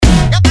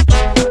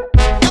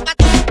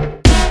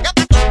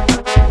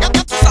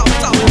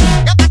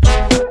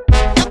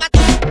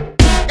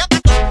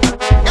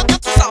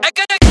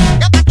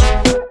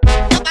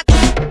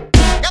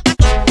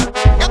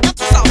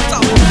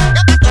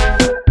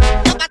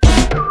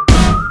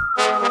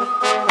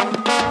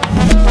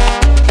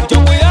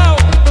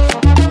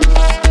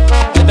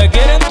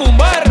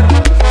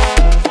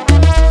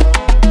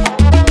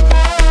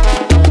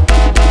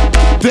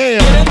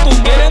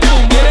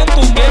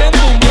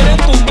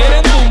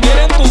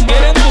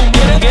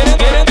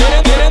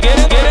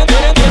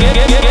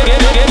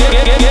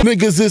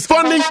niggas is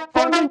funny.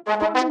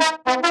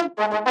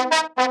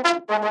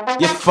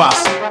 Y es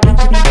fácil.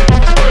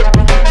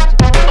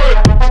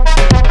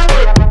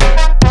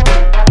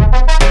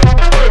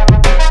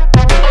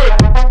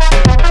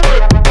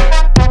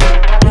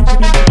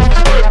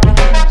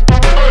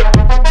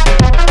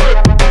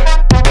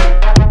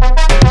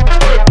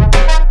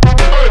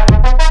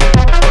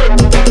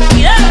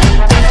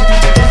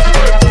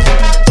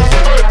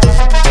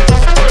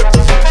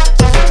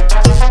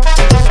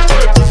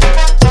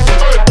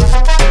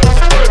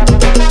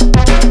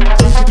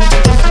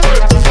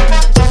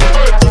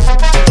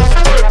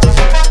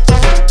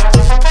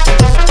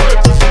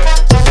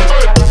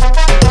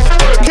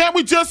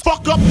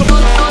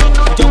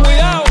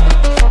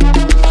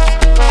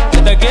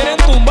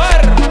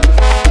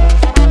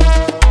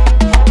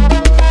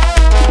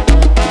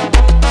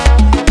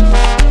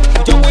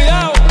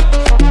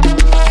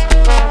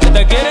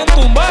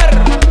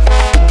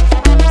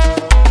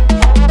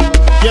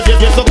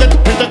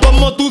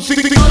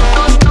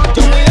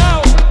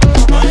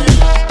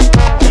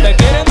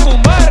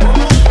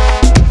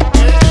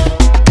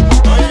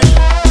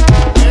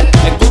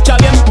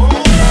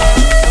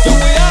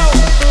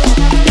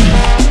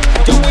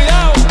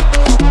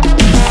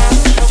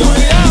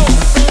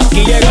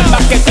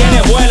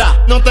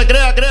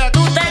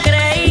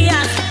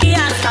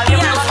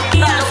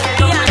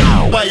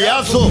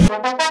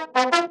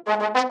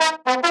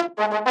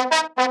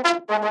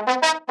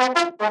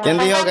 ¿Quién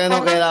dijo que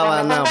no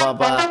quedaba nada,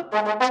 papá?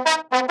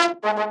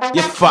 Y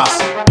es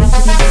fácil.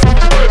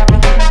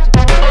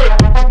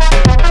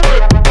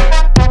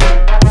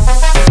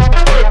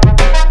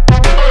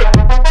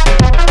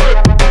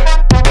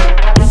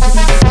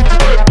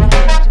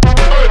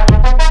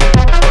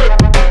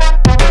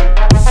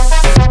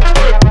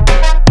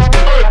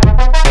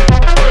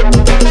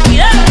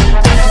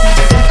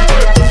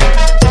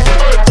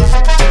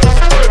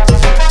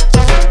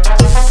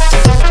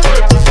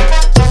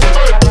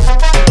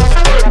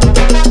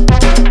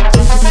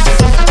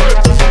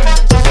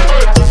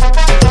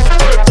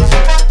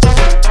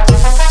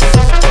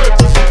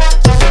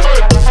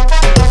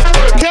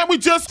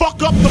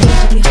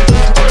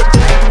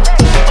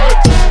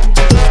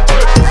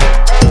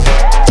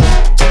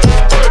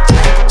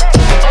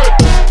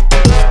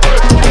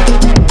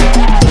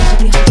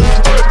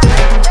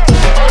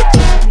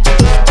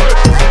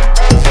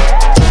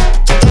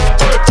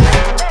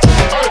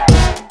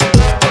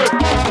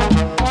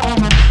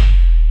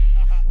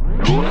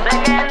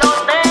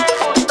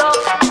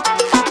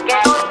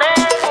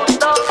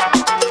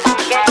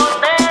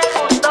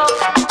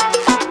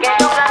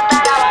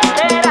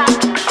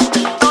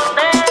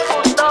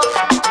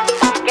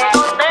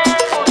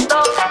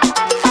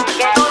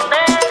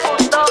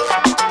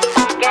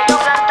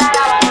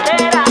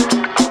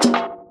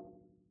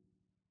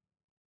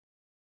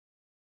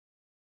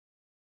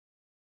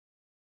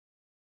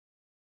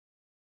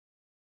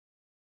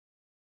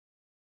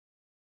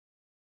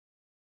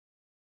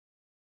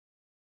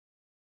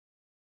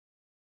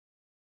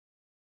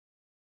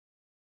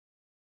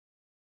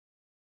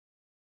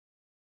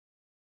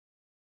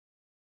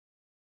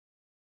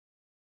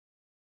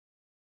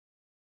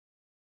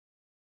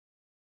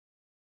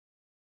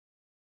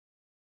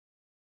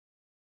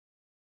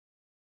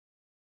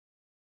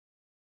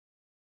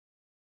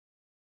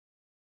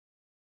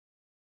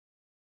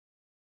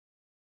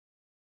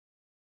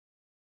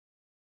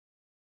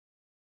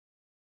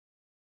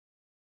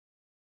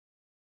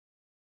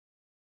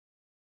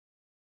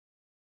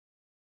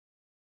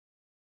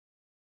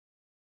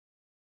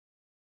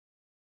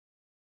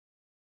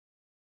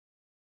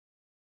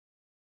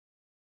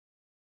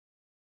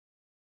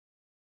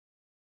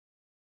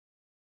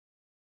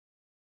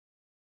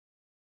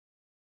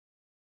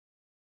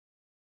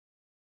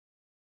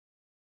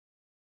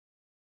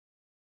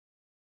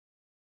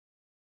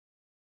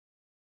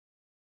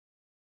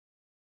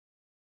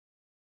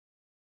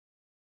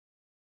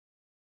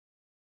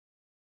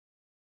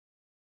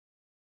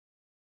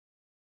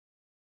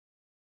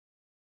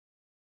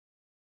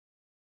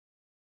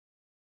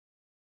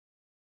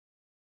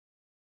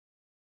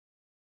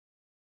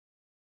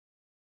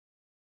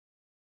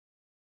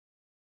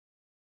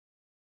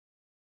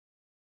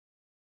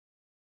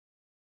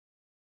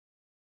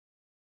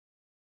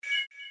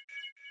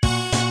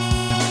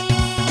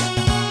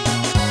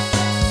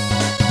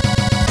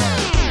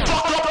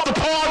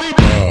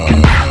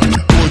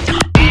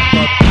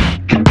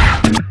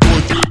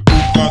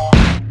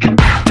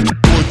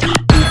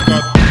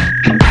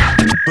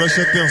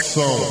 Preste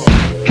atenção.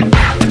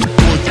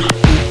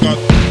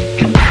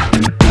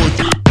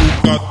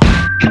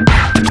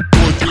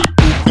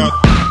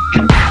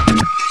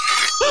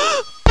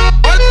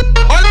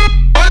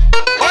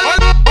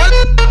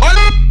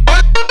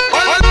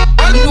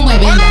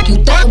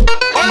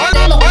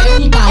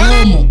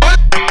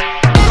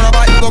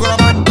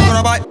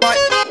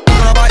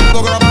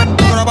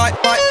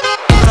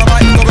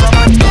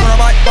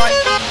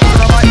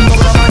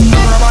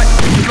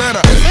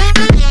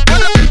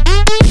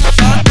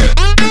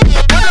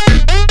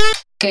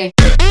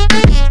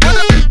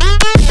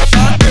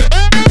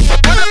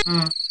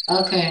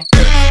 Okay.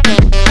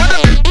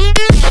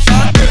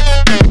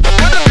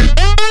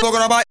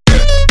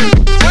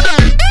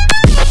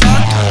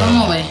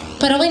 Vamos a ver.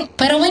 Pero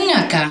ven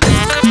acá.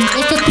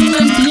 Es que tú no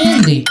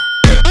entiendes.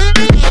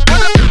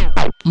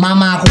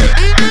 Mamá.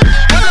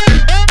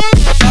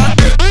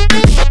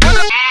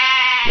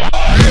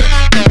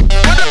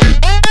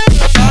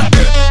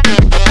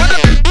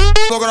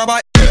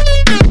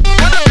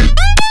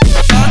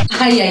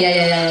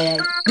 Ay.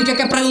 Dije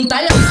que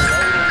preguntarle.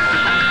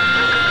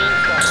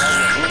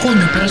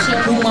 Coño, pero ese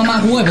es un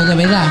mamá huevo, de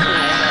verdad.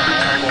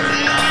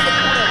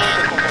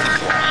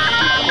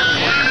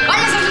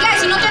 Váyase a fijar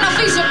si no tiene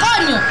oficio,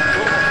 coño.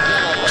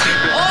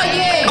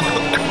 Oye.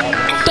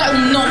 Está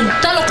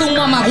lo que un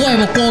mamá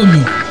huevo,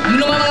 coño. Y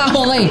no me van a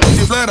joder.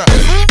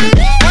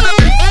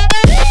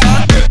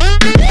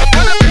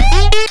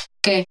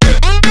 ¿Qué?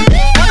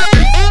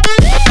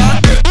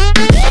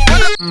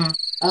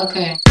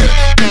 Okay.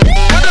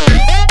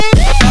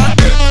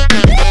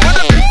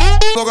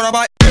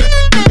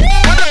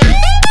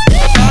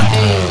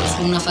 Es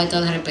una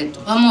falta de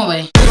respeto. Vamos a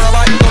ver. Oh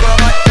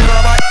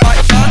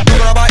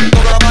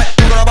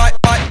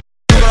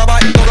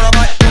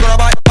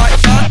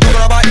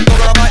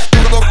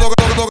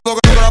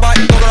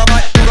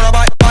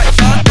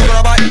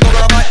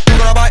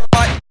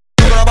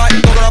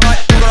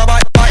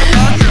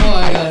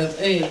my God.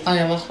 Ey, ay,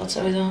 abajo,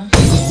 ¿sabes?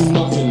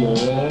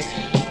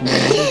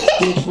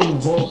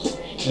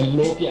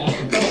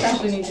 What's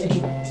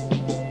happening?